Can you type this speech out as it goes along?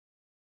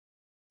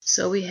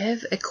So we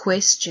have a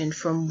question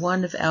from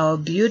one of our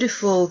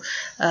beautiful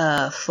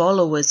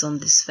followers on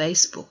this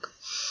Facebook.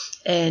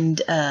 And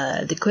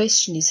the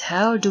question is,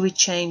 how do we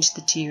change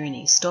the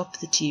tyranny, stop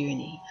the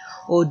tyranny?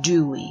 Or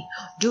do we?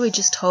 Do we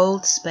just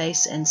hold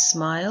space and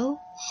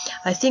smile?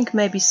 I think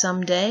maybe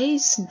some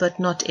days, but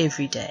not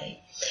every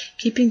day.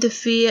 Keeping the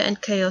fear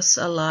and chaos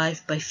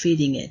alive by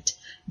feeding it.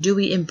 Do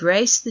we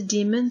embrace the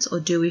demons or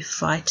do we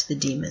fight the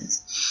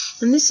demons?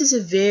 And this is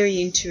a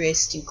very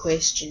interesting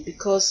question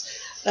because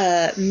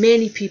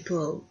many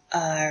people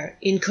are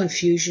in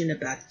confusion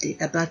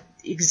about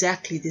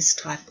exactly this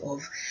type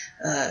of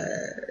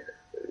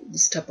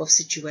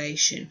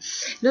situation.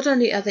 Not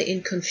only are they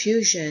in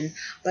confusion,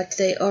 but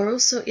they are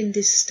also in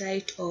this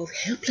state of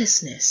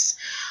helplessness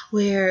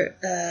where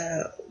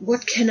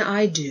what can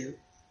I do?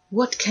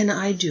 What can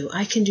I do?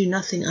 I can do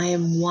nothing. I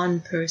am one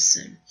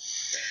person.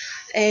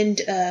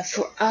 And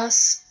for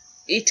us,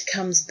 it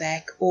comes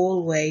back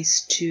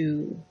always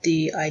to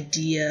the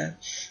idea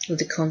or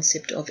the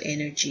concept of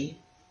energy.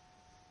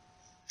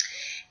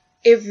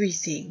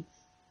 Everything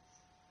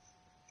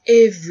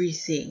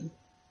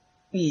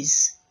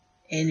is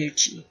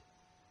energy.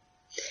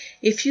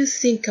 If you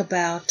think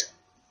about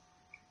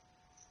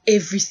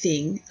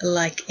everything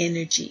like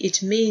energy,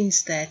 it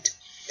means that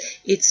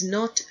it's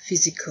not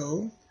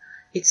physical,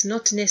 it's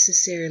not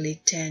necessarily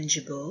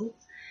tangible,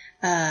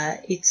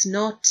 it's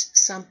not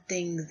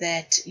something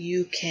that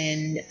you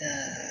can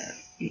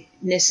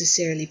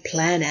necessarily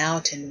plan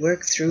out and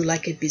work through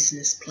like a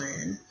business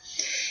plan.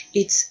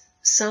 It's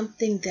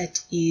something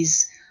that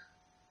is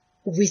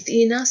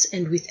within us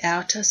and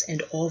without us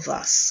and of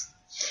us.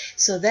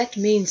 So that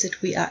means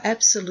that we are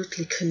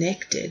absolutely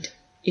connected,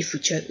 if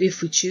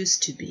we choose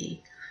to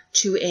be,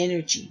 to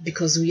energy,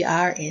 because we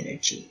are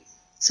energy.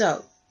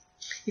 So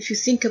if you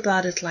think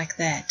about it like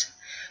that,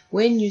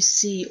 when you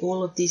see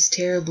all of these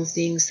terrible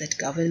things that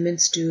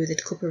governments do,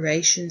 that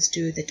corporations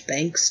do, that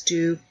banks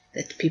do,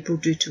 that people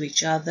do to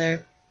each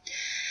other,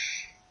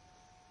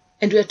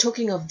 and we're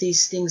talking of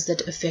these things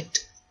that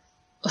affect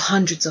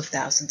hundreds of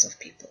thousands of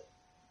people,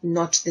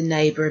 not the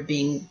neighbor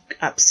being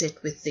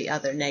upset with the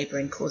other neighbor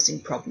and causing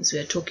problems. We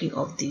are talking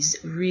of these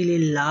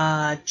really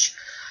large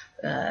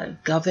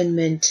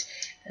government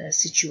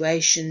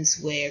situations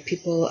where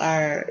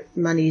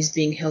money is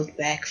being held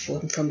back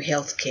from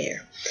health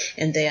care,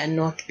 and they are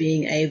not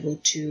being able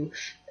to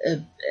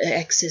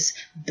access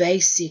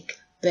basic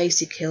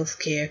health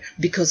care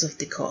because of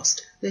the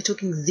cost. We're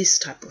talking this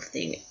type of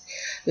thing.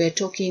 We're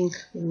talking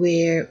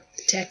where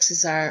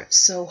taxes are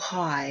so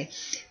high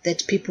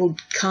that people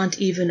can't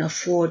even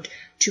afford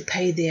to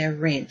pay their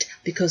rent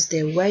because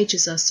their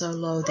wages are so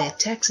low, their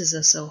taxes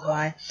are so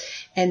high,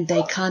 and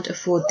they can't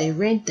afford their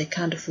rent, they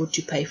can't afford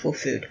to pay for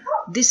food.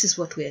 This is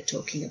what we are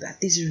talking about,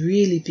 these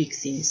really big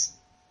things.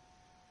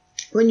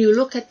 When you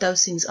look at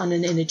those things on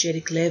an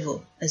energetic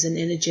level, as an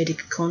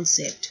energetic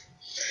concept,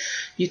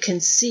 you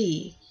can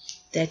see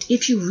that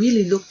if you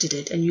really looked at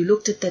it and you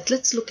looked at that,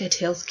 let's look at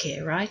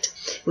healthcare, right?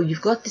 Well,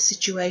 you've got the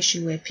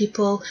situation where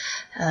people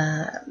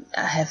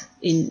have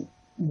in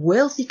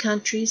wealthy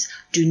countries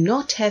do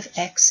not have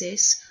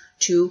access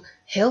to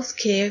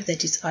healthcare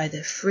that is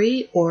either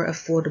free or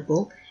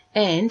affordable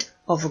and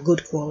of a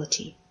good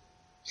quality.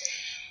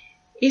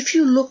 If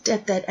you looked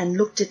at that and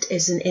looked at it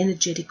as an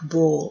energetic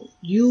ball,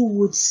 you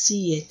would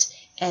see it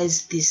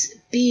as this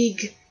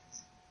big,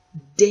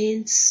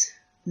 dense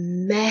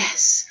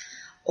mass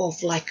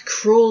of like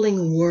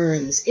crawling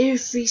worms,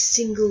 every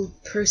single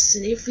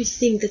person,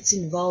 everything that's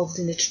involved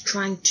in it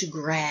trying to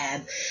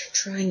grab,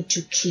 trying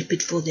to keep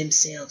it for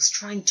themselves,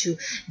 trying to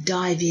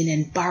dive in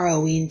and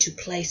burrow into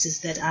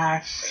places that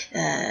are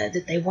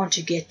that they want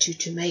to get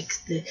to make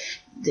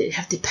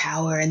have the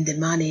power and the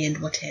money and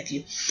what have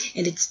you.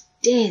 And it's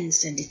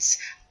dense and it's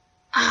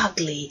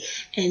ugly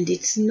and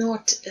it's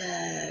not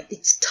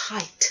it's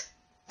tight.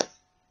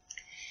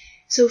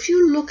 So if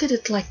you look at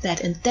it like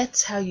that, and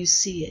that's how you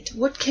see it,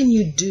 what can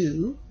you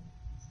do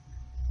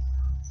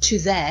to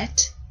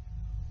that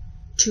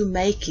to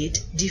make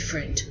it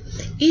different?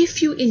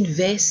 If you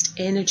invest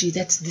energy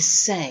that's the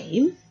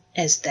same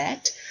as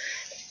that,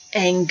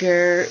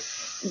 anger,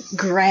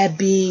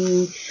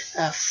 grabbing,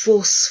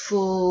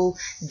 forceful,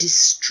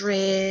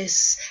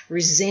 distress,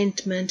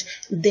 resentment,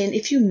 then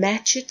if you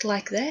match it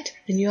like that,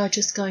 then you are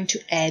just going to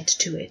add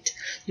to it.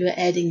 You are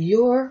adding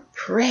your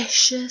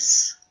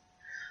precious,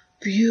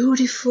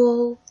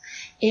 beautiful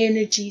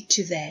energy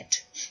to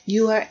that.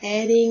 You are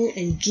adding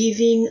and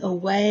giving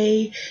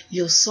away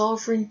your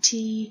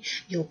sovereignty,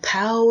 your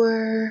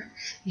power,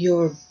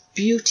 your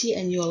beauty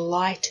and your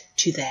light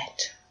to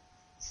that.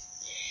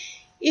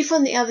 If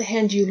on the other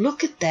hand you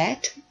look at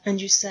that and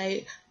you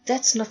say,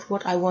 that's not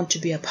what I want to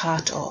be a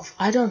part of.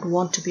 I don't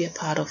want to be a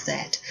part of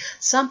that.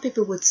 Some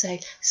people would say,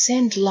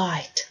 send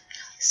light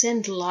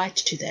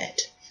to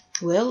that.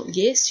 Well,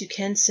 yes, you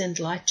can send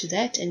light to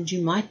that, and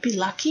you might be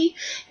lucky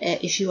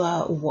if you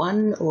are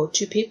one or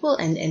two people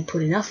and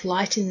put enough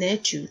light in there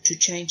to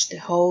change the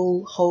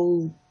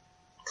whole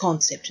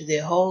concept, the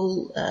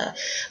whole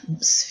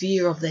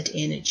sphere of that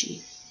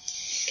energy.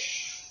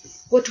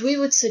 what we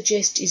would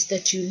suggest is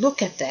that you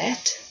look at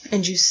that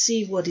and you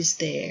see what is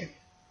there.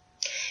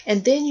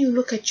 And then you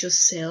look at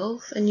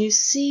yourself and you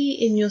see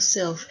in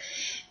yourself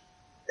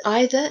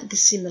either the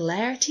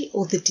similarity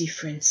or the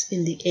difference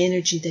in the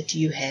energy that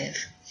you have.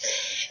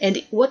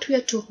 And what we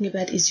are talking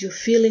about is your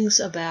feelings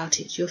about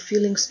it, your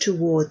feelings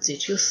towards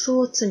it, your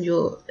thoughts and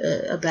your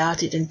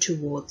about it and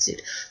towards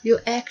it,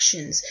 your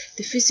actions,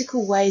 the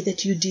physical way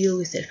that you deal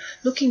with it,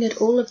 looking at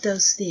all of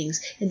those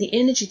things and the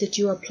energy that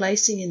you are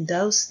placing in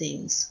those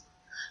things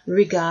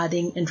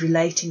regarding and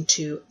relating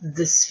to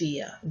the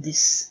sphere,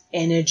 this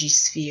energy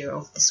sphere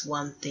of this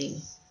one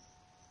thing.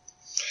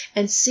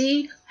 And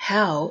see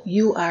how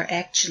you are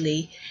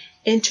actually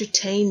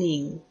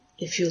entertaining,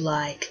 if you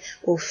like,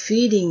 or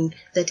feeding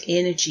that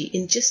energy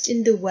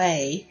in the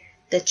way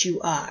that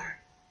you are,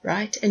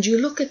 right? And you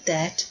look at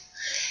that,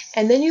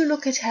 and then you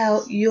look at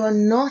how you're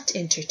not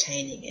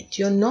entertaining it.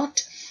 You're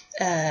not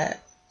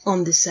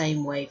on the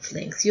same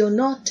wavelength. You're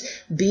not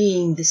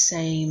being the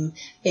same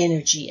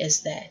energy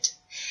as that.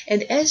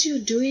 And as you're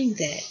doing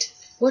that,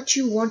 what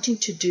you're wanting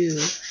to do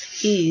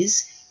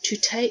is to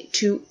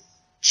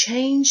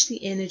change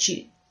the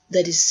energy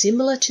that is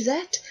similar to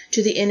that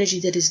to the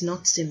energy that is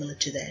not similar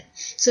to that.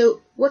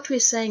 So what we're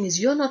saying is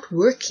you're not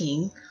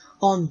working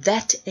on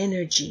that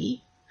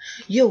energy,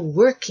 you're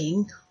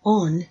working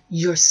on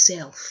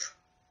yourself.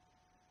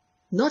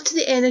 Not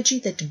the energy,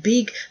 that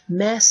big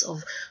mass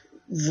of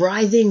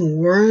writhing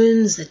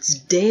worms that's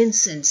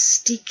dense and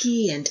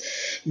sticky and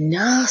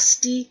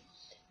nasty.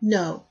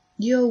 No,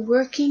 you're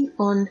working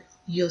on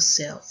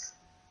yourself.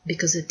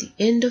 Because at the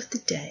end of the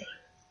day,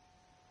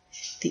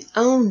 the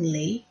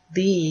only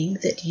being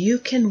that you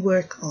can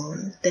work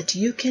on, that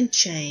you can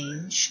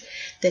change,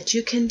 that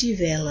you can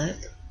develop,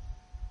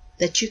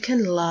 that you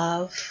can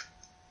love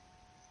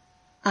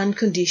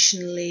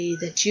unconditionally,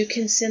 that you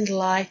can send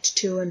light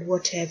to and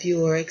what have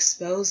you, or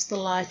expose the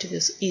light of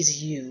yourself,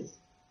 is you.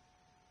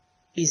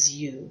 Is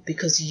you.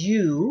 Because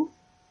you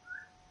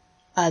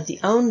are the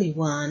only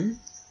one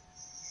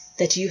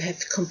that you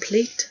have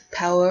complete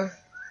power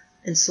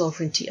and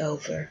sovereignty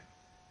over.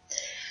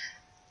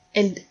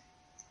 And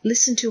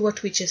listen to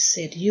what we just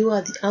said. You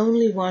are the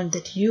only one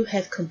that you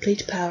have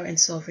complete power and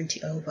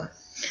sovereignty over.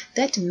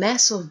 That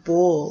mass of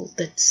ball,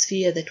 that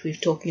sphere that we're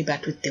talking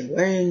about with the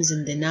worms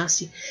and the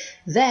nasty,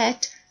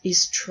 that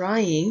is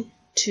trying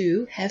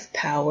to have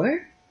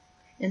power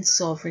and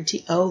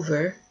sovereignty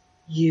over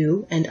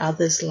you and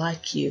others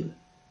like you.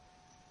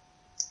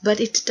 But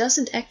it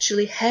doesn't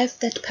actually have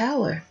that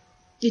power.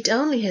 It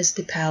only has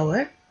the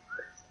power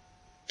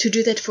to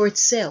do that for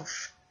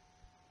itself.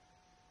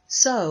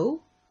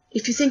 So,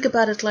 if you think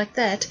about it like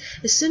that,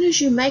 as soon as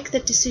you make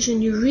that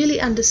decision, you really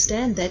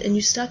understand that and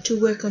you start to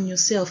work on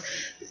yourself,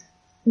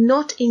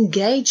 not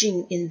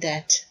engaging in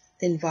that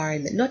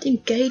environment, not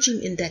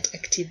engaging in that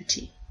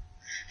activity,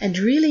 and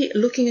really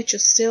looking at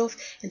yourself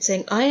and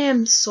saying, I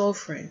am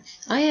sovereign.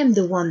 I am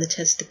the one that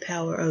has the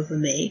power over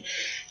me.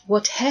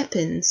 What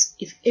happens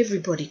if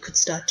everybody could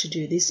start to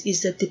do this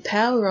is that the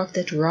power of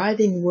that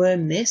writhing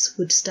worm mess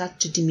would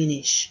start to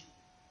diminish.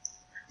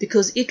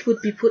 Because it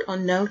would be put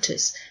on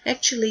notice.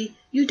 Actually,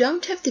 you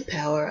don't have the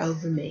power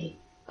over me.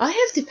 I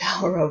have the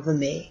power over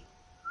me.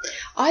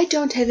 I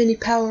don't have any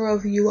power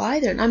over you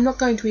either, and I'm not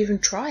going to even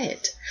try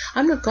it.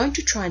 I'm not going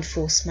to try and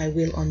force my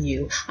will on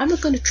you. I'm not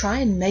going to try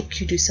and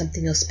make you do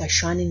something else by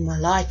shining my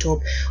light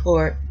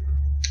or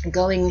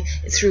going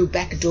through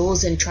back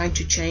doors and trying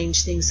to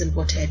change things and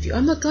what have you.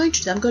 I'm not going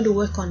to. I'm going to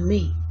work on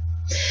me.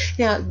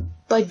 Now,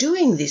 by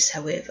doing this,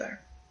 however,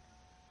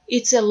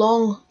 it's the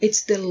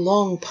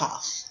long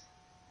path.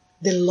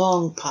 The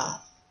long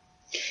path.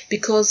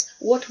 Because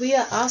what we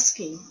are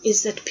asking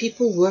is that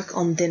people work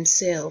on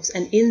themselves,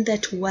 and in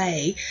that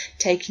way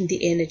taking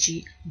the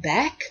energy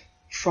back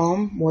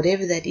from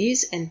whatever that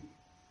is and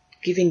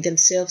giving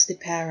themselves the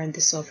power and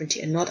the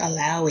sovereignty, and not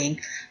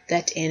allowing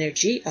that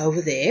energy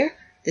over there,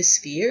 the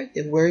sphere,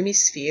 the wormy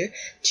sphere,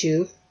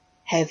 to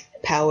have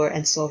power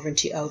and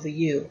sovereignty over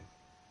you.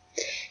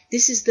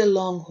 This is the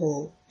long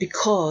haul,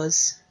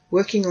 because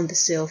working on the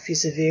self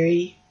is a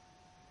very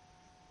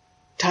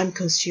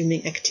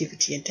time-consuming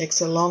activity and takes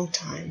a long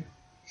time.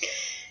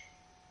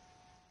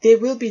 There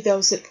will be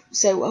those that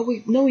say, "Well,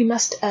 we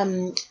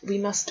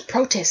must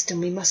protest and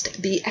we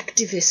must be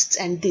activists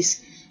and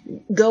this."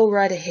 Go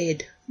right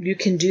ahead. You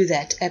can do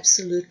that,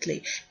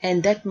 absolutely,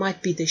 and that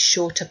might be the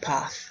shorter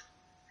path.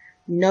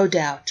 No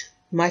doubt,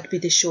 might be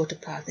the shorter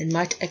path and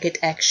might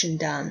get action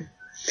done.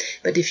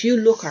 But if you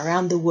look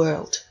around the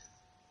world,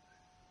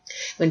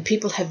 when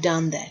people have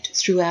done that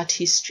throughout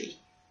history,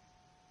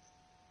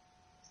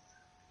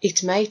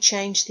 it may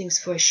change things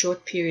for a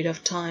short period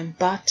of time,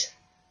 but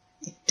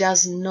it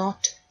does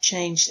not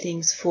change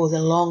things for the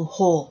long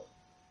haul.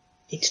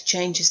 It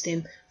changes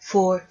them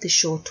for the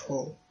short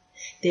haul.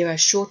 There are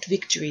short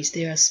victories,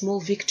 there are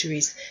small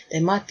victories. They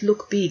might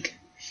look big.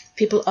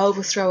 People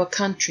overthrow a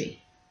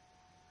country.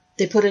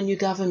 They put a new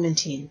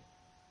government in.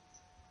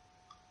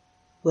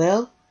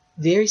 Well,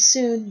 very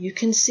soon you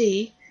can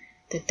see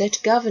that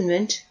that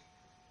government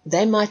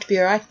They might be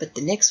all right, but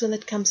the next one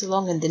that comes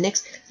along and the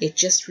next, it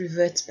just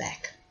reverts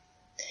back.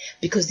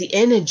 Because the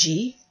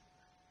energy,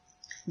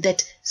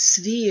 that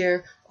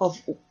sphere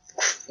of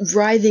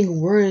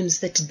writhing worms,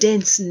 that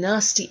dense,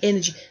 nasty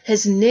energy,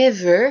 has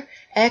never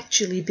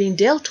actually been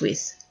dealt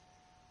with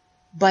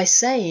by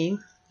saying,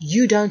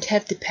 you don't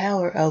have the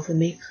power over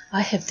me,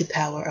 I have the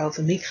power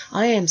over me,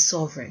 I am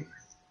sovereign.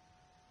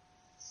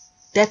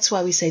 That's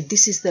why we say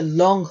this is the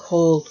long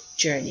haul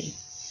journey.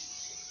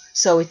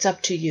 So it's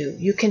up to you.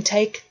 You can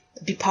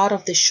be part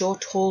of the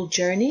short haul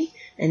journey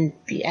and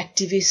be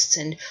activists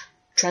and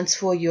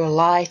transfer your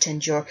light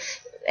and your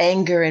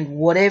anger and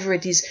whatever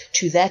it is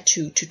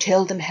to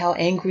tell them how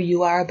angry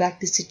you are about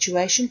the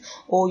situation.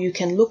 Or you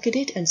can look at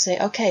it and say,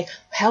 okay,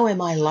 how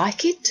am I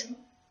like it?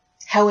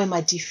 How am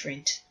I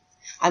different?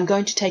 I'm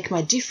going to take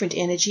my different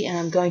energy and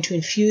I'm going to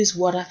infuse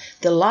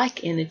the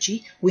like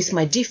energy with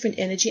my different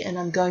energy, and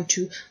I'm going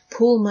to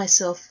pull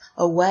myself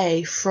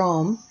away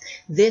from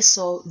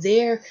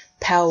their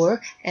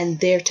power and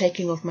their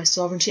taking of my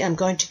sovereignty. I'm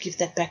going to give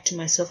that back to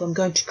myself. I'm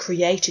going to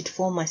create it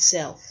for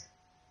myself.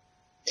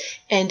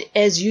 And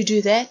as you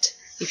do that,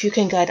 if you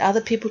can guide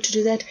other people to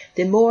do that,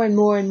 then more and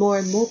more and more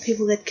and more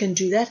people that can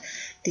do that,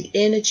 the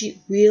energy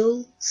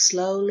will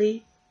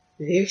slowly,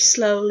 very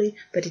slowly,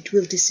 but it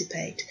will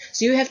dissipate.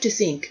 So you have to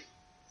think.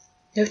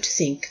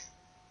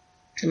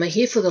 Am I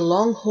here for the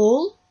long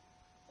haul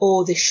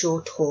or the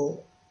short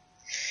haul?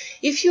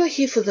 If you are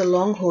here for the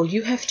long haul,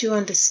 you have to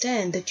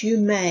understand that you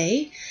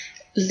may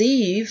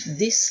leave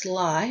this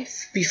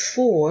life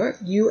before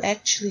you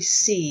actually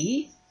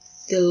see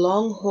the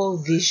long haul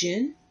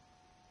vision.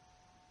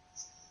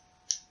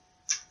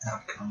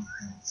 Outcome,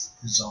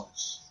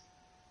 results.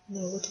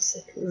 No, what is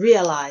it?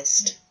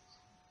 Realized.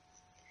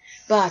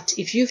 But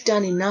if you've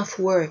done enough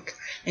work,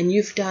 and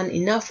you've done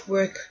enough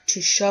work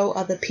to show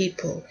other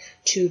people,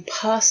 to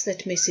pass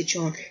that message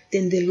on,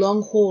 then the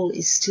long haul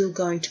is still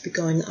going to be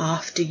going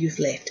after you've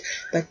left.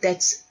 But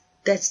that's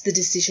the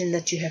decision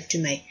that you have to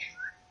make.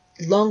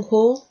 Long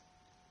haul,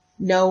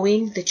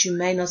 knowing that you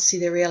may not see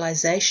the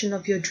realization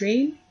of your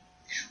dream,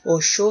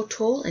 or short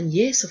haul, and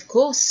yes, of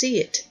course, see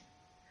it.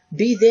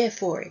 Be there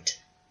for it.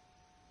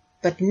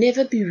 But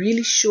never be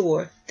really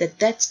sure that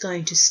that's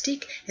going to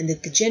stick and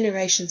that the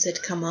generations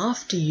that come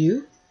after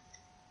you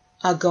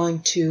are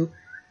going to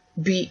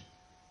be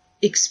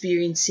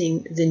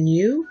experiencing the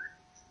new,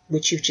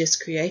 which you've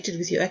just created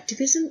with your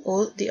activism,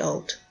 or the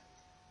old,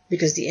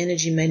 because the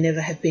energy may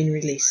never have been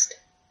released.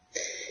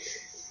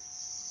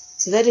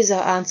 So that is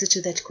our answer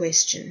to that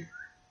question.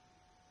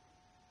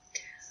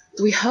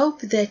 We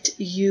hope that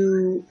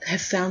you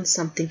have found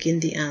something in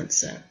the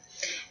answer.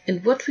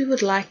 And what we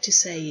would like to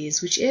say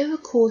is, whichever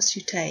course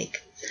you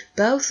take,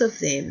 both of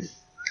them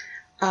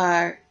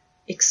are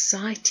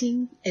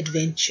exciting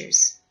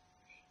adventures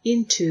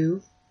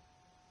into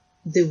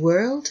the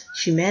world,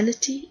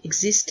 humanity,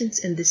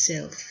 existence, and the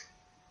self.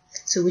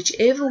 So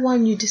whichever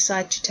one you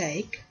decide to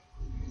take,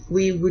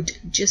 we would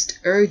just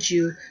urge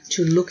you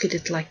to look at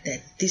it like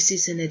that. This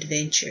is an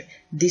adventure.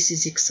 This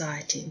is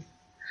exciting.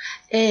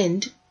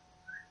 And,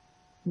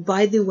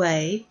 by the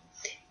way,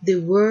 the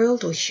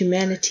world or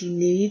humanity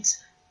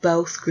needs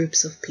both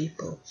groups of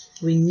people.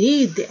 We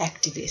need the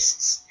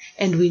activists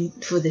and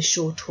for the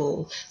short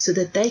haul, so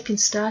that they can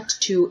start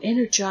to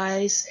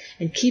energize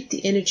and keep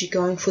the energy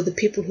going for the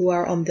people who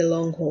are on the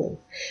long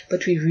haul.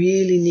 But we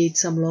really need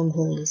some long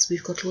haulers.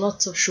 We've got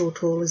lots of short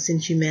haulers in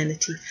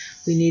humanity.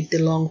 We need the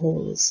long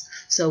haulers.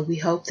 So we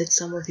hope that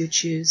some of you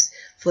choose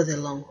for the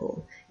long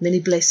haul. Many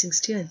blessings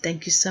to you, and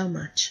thank you so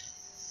much.